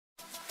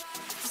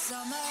Yo,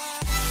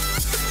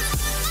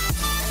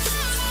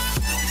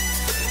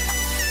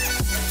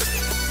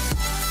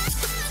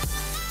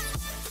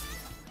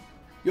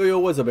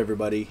 what's up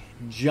everybody?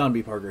 John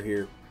B. Parker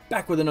here,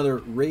 back with another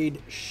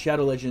Raid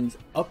Shadow Legends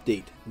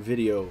update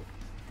video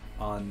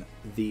on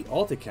the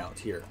alt account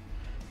here.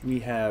 We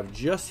have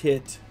just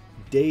hit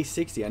day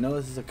 60. I know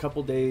this is a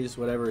couple days,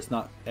 whatever, it's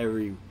not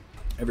every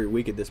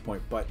week at this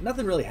point, but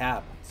nothing really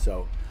happened,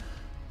 so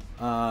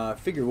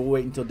figure we'll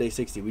wait until day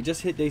 60. We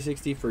just hit day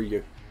 60 for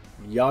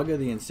Yaga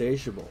the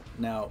Insatiable.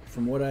 Now,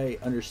 from what I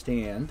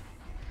understand,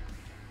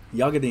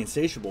 Yaga the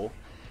Insatiable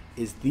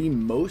is the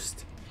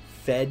most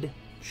fed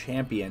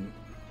champion,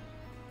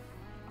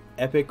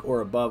 epic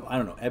or above. I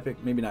don't know, epic,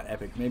 maybe not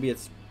epic, maybe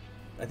it's,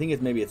 I think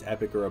it's maybe it's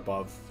epic or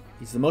above.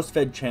 He's the most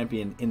fed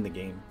champion in the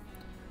game,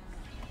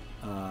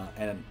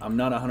 and I'm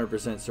not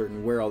 100%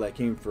 certain where all that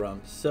came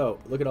from. So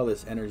look at all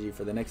this energy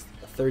for the next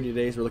 30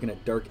 days. We're looking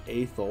at Dark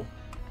Aethel,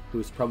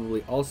 who's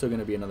probably also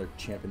going to be another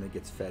champion that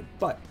gets fed,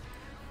 but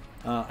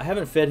I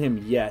haven't fed him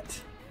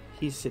yet.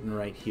 He's sitting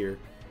right here.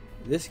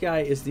 This guy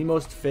is the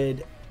most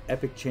fed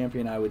epic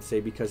champion, I would say,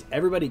 because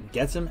everybody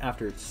gets him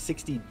after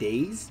 60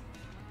 days.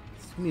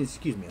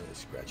 Excuse me,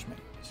 let's scratch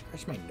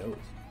my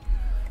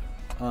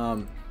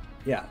nose.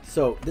 Yeah,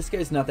 so this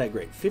guy's not that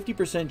great.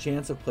 50%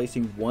 chance of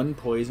placing one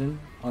poison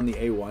on the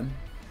A1,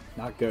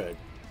 not good.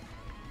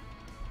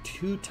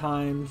 2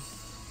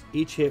 times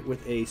each hit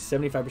with a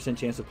 75%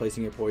 chance of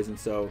placing a poison.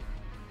 So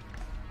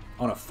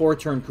on a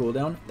 4-turn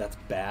cooldown, that's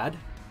bad.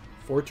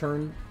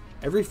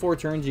 Every 4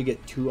 turns you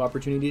get 2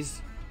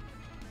 opportunities.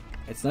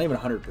 It's not even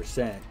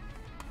 100%.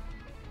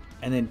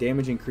 And then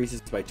damage increases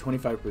by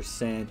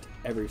 25%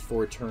 every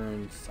 4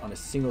 turns on a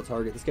single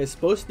target. This guy's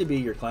supposed to be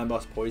your clan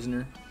boss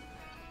poisoner,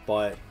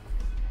 but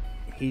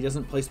he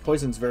doesn't place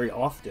poisons very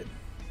often.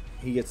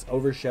 He gets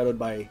overshadowed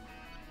by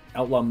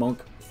Outlaw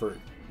Monk for,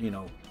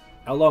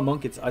 Outlaw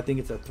Monk, I think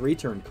it's a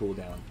 3-turn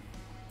cooldown.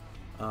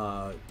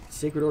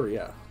 Sacred Order,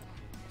 yeah.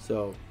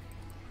 So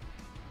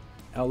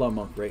Outlaw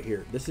Monk right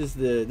here. This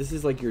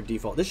is like your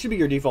default. This should be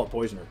your default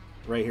poisoner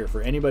right here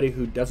for anybody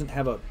who doesn't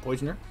have a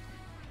poisoner.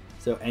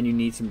 So, and you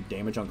need some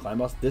damage on clan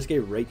boss. This guy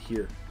right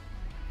here.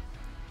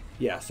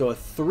 Yeah, so a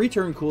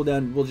 3-turn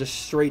cooldown will just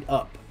straight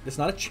up. It's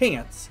not a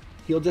chance.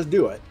 He'll just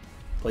do it.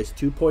 Place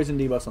 2 poison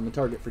debuffs on the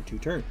target for 2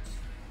 turns.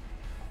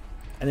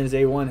 And then his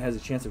A1 has a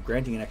chance of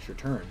granting an extra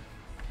turn.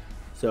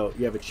 So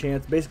you have a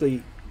chance.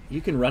 Basically,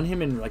 you can run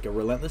him in like a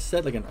relentless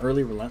set, like an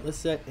early relentless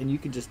set, and you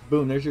can just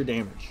boom. There's your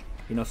damage.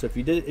 So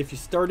if you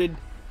started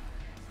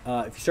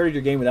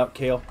your game without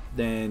Kale,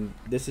 then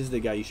this is the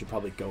guy you should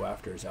probably go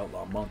after, is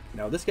Outlaw Monk.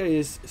 Now this guy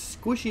is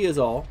squishy as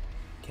all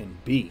can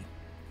be,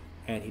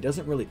 and he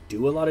doesn't really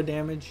do a lot of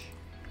damage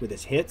with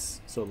his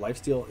hits, so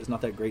lifesteal is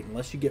not that great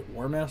unless you get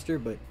War Master,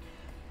 but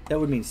that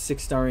would mean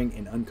 6-starring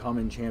an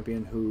uncommon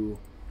champion who,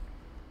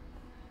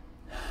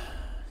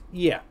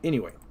 yeah,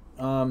 anyway.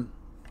 When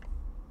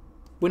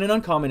an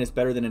uncommon is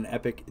better than an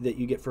epic that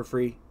you get for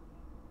free,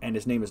 and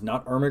his name is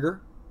not Ermiger,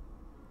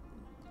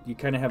 you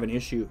kind of have an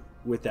issue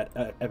with that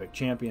epic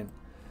champion.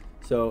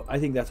 So I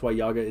think that's why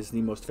Yaga is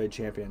the most fed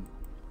champion.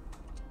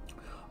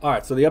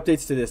 Alright, so the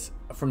updates to this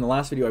from the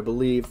last video, I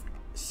believe,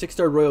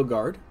 6-star Royal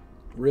Guard.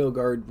 Royal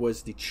Guard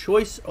was the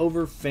choice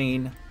over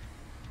Fane,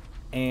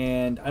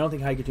 and I don't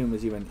think Haikatum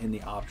was even in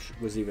the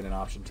an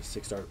option to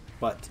 6-star.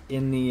 But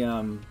in the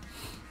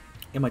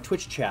in my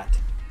Twitch chat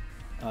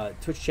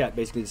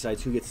basically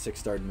decides who gets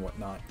 6-starred and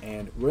whatnot,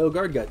 and Royal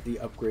Guard got the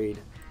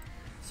upgrade.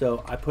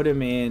 So I put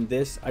him in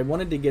this. I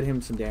wanted to get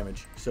him some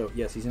damage. So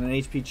yes, he's in an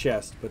HP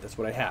chest, but that's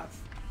what I have.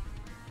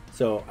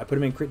 So I put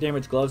him in crit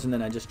damage gloves, and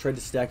then I just tried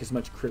to stack as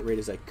much crit rate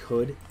as I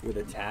could with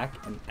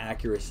attack and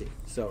accuracy.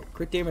 So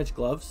crit damage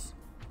gloves.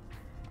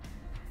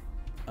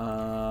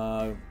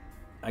 I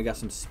got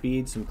some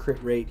speed, some crit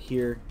rate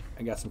here.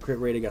 I got some crit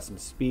rate, I got some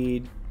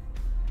speed.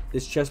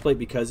 This chest plate,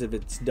 because of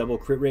its double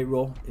crit rate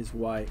roll, is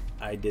why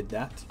I did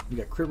that. You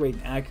got crit rate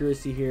and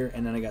accuracy here,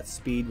 and then I got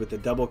speed with the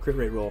double crit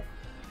rate roll.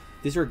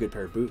 These are a good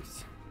pair of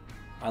boots.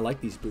 I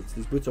like these boots.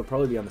 These boots will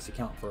probably be on this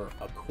account for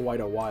quite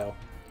a while.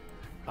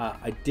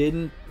 I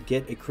didn't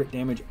get a crit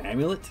damage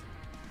amulet,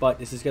 but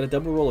this has got a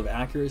double roll of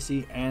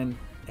accuracy, and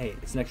hey,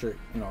 it's an extra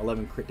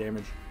 11 crit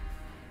damage.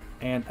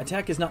 And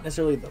attack is not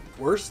necessarily the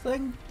worst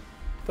thing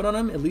put on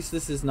him. At least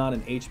this is not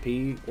an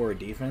HP or a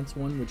defense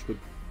one, which would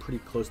pretty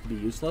close to be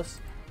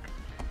useless.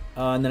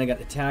 And then I got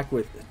attack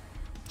with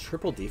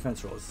triple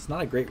defense rolls. It's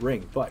not a great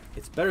ring, but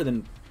it's better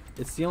than,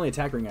 it's the only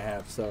attack ring I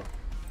have, so.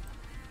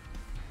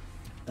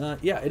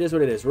 Yeah, it is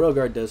what it is. Royal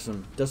Guard does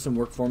some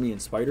work for me in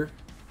Spider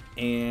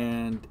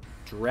and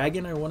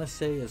Dragon, I want to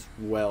say, as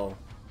well.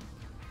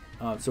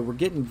 So we're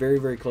getting very,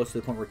 very close to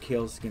the point where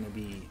Kale's going to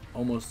be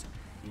almost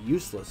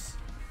useless.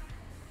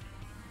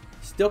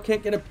 Still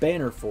can't get a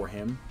banner for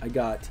him. I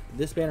got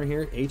this banner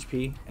here,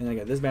 HP, and then I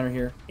got this banner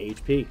here,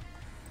 HP.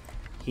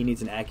 He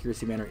needs an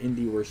accuracy banner in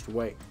the worst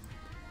way.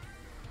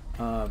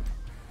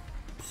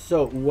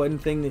 So one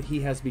thing that he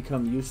has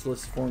become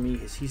useless for me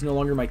is he's no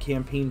longer my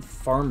campaign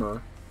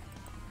farmer.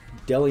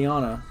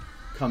 Deliana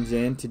comes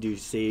in to do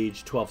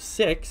Sage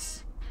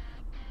 12-6,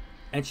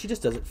 and she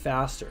just does it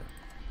faster.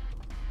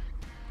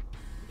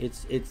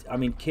 I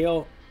mean,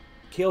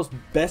 Kale's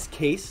best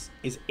case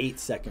is 8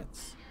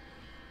 seconds.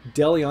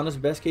 Deliana's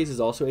best case is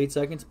also 8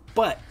 seconds,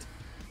 but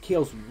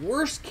Kale's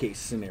worst case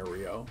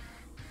scenario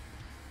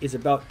is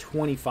about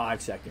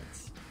 25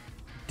 seconds.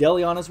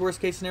 Deliana's worst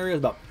case scenario is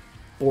about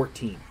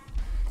 14.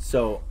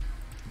 So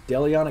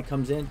Deliana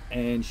comes in,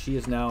 and she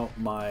is now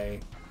my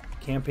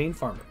campaign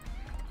farmer.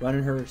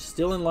 Running her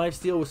still in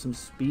lifesteal with some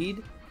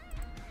speed.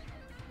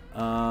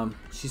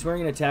 She's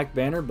wearing an attack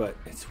banner, but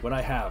it's what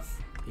I have.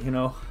 You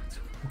know,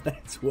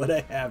 it's what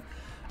I have.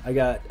 I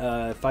got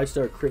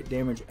 5-star crit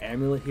damage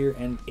amulet here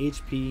and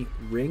HP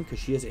ring because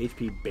she is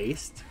HP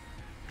based.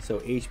 So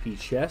HP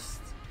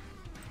chest,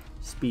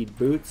 speed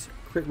boots,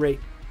 crit rate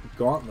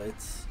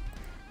gauntlets,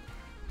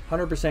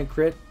 100%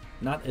 crit,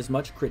 not as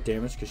much crit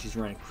damage because she's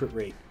running crit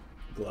rate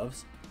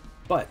gloves,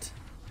 but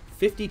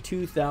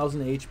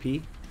 52,000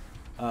 HP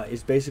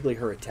is basically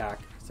her attack,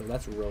 so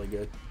that's really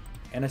good.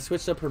 And I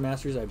switched up her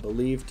masters, I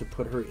believe, to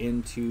put her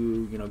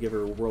into, you know, give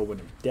her a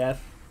Whirlwind of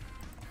Death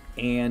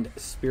and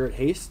Spirit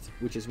Haste,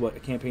 which is what a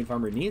campaign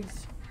farmer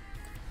needs.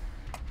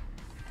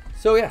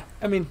 So yeah,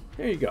 I mean,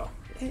 there you go.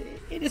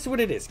 It is what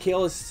it is.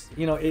 Kale is,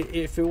 you know,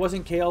 if it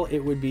wasn't Kale, it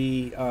would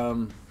be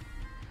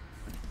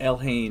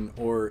Elhain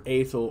or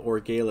Aethel or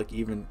Gaelic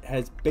even,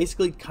 has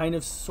basically kind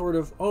of sort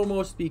of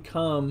almost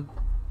become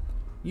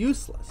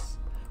useless.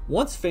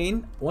 Once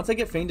I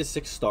get Fane to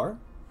 6-star,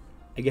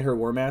 I get her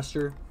War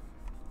Master,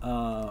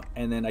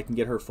 and then I can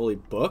get her fully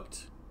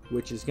booked,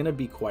 which is going to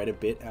be quite a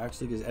bit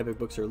actually, because epic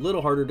books are a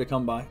little harder to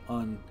come by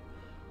on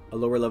a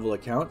lower level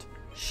account.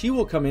 She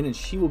will come in and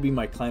she will be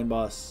my clan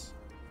boss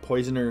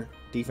poisoner,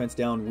 defense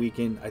down,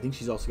 weaken. I think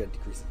she's also got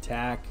decreased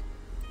attack.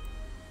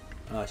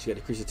 She got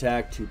decreased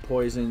attack, 2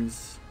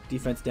 poisons,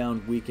 defense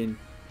down, weaken.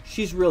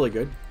 She's really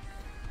good.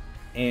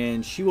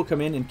 And she will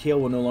come in and Kale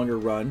will no longer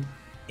run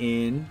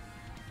in...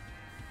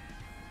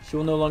 Kale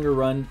will no longer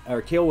run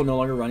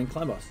in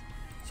clan boss.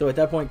 So at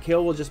that point,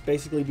 Kale will just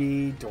basically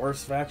be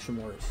Dwarf's Faction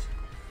Wars.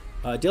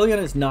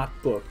 Deliana is not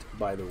booked,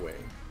 by the way.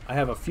 I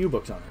have a few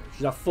books on her.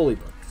 She's not fully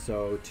booked.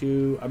 So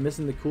I'm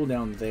missing the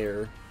cooldown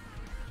there.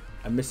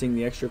 I'm missing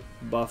the extra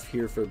buff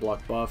here for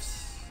block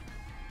buffs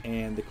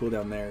and the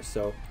cooldown there.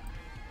 So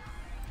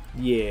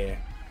yeah.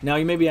 Now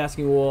you may be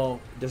asking,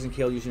 well, doesn't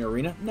Kale use an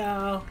arena?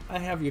 No, I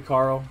have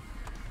Yukaro.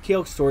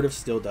 Kale sort of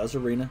still does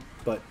arena,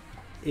 but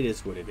it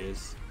is what it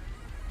is.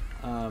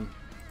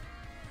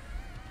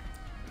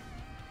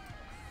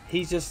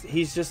 He's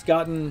just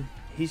gotten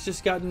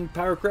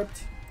power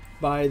crept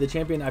by the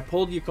champion. I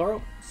pulled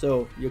Yukaro,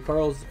 so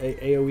Yukaro's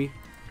AoE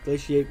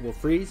Glaciate will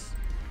freeze.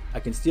 I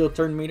can steal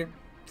turn meter,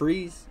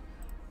 freeze,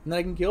 and then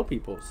I can kill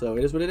people. So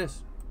it is what it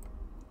is.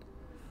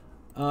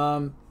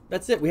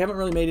 That's it. We haven't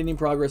really made any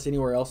progress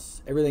anywhere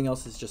else. Everything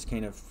else is just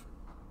kind of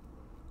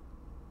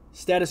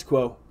status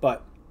quo.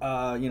 But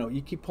you know,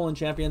 you keep pulling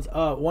champions.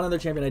 One other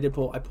champion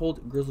I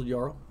pulled Grizzled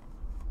Jarl.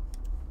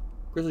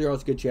 Grizzled Jarl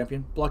is a good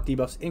champion. Block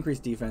debuffs, increase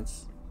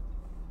defense.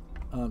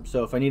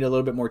 So if I need a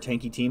little bit more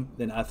tanky team,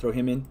 then I throw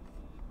him in.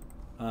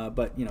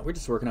 But you know, we're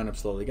just working on him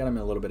slowly. Got him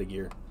in a little bit of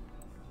gear.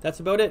 That's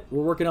about it.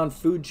 We're working on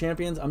food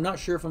champions. I'm not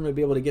sure if I'm going to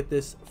be able to get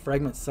this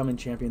fragment summon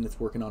champion that's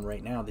working on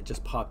right now that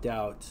just popped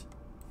out.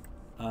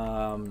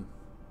 Nagorio,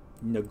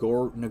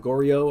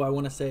 I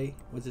want to say.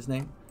 What's his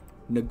name?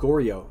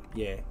 Nagorio.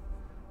 Yeah.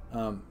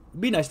 It'd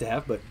be nice to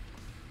have, but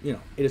you know,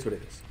 it is what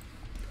it is.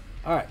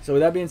 All right. So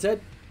with that being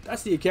said,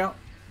 that's the account.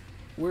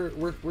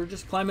 We're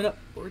just climbing up.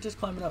 We're just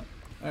climbing up.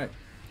 All right.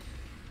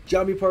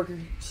 John B. Parker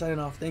signing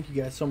off. Thank you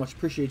guys so much.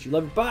 Appreciate you.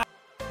 Love you. Bye.